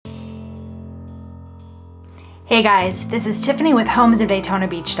Hey guys, this is Tiffany with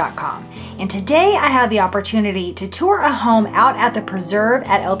homesofdaytonabeach.com, and today I have the opportunity to tour a home out at the preserve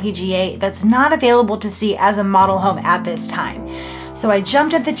at LPGA that's not available to see as a model home at this time. So I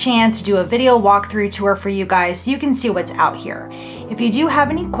jumped at the chance to do a video walkthrough tour for you guys so you can see what's out here. If you do have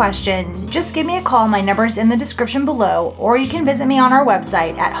any questions, just give me a call. My number's in the description below, or you can visit me on our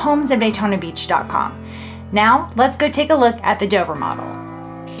website at homesofdaytonabeach.com. Now, let's go take a look at the Dover model.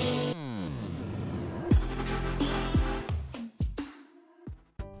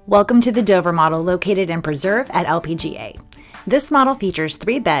 Welcome to the Dover model located in Preserve at LPGA. This model features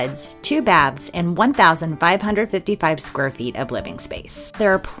 3 beds, 2 baths, and 1,555 square feet of living space.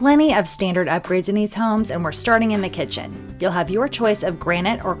 There are plenty of standard upgrades in these homes, and we're starting in the kitchen. You'll have your choice of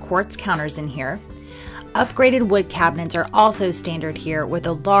granite or quartz counters in here. Upgraded wood cabinets are also standard here, with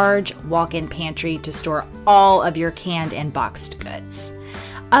a large walk-in pantry to store all of your canned and boxed goods.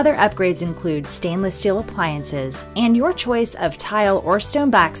 Other upgrades include stainless steel appliances and your choice of tile or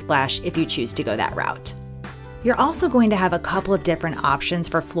stone backsplash if you choose to go that route. You're also going to have a couple of different options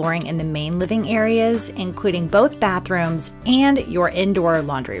for flooring in the main living areas, including both bathrooms and your indoor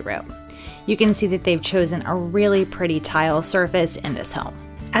laundry room. You can see that they've chosen a really pretty tile surface in this home.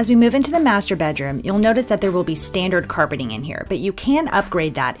 As we move into the master bedroom, you'll notice that there will be standard carpeting in here, but you can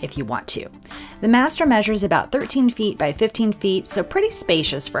upgrade that if you want to. The master measures about 13 feet by 15 feet, so pretty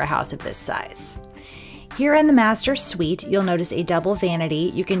spacious for a house of this size. Here in the master suite, you'll notice a double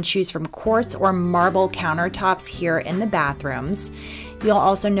vanity. You can choose from quartz or marble countertops here in the bathrooms. You'll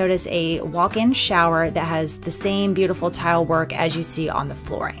also notice a walk-in shower that has the same beautiful tile work as you see on the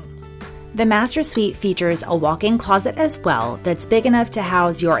flooring. The master suite features a walk-in closet as well that's big enough to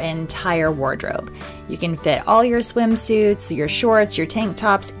house your entire wardrobe. You can fit all your swimsuits, your shorts, your tank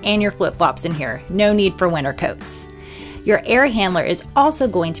tops, and your flip-flops in here. No need for winter coats. Your air handler is also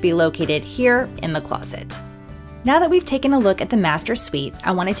going to be located here in the closet. Now that we've taken a look at the master suite,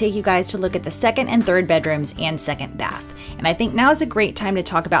 I want to take you guys to look at the second and third bedrooms and second bath. And I think now is a great time to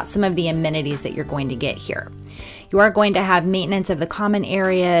talk about some of the amenities that you're going to get here. You are going to have maintenance of the common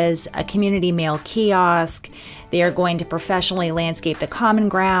areas, a community mail kiosk. They are going to professionally landscape the common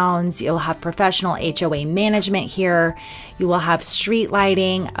grounds. You'll have professional HOA management here. You will have street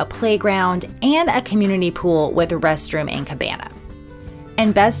lighting, a playground, and a community pool with a restroom and cabana.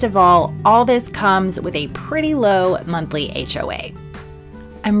 And best of all this comes with a pretty low monthly HOA.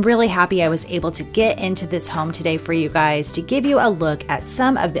 I'm really happy I was able to get into this home today for you guys to give you a look at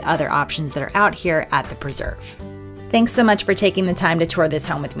some of the other options that are out here at the preserve. Thanks so much for taking the time to tour this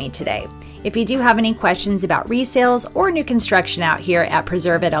home with me today. If you do have any questions about resales or new construction out here at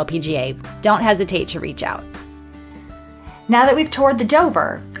Preserve at LPGA, don't hesitate to reach out. Now that we've toured the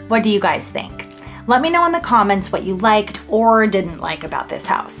Dover, what do you guys think? Let me know in the comments what you liked or didn't like about this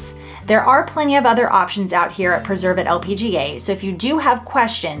house. There are plenty of other options out here at Preserve at LPGA, so if you do have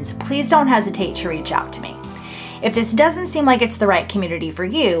questions, please don't hesitate to reach out to me. If this doesn't seem like it's the right community for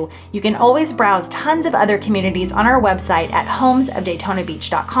you, you can always browse tons of other communities on our website at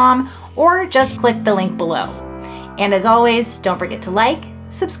homesofdaytonabeach.com, or just click the link below. And as always, don't forget to like,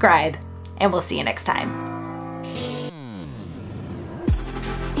 subscribe, and we'll see you next time.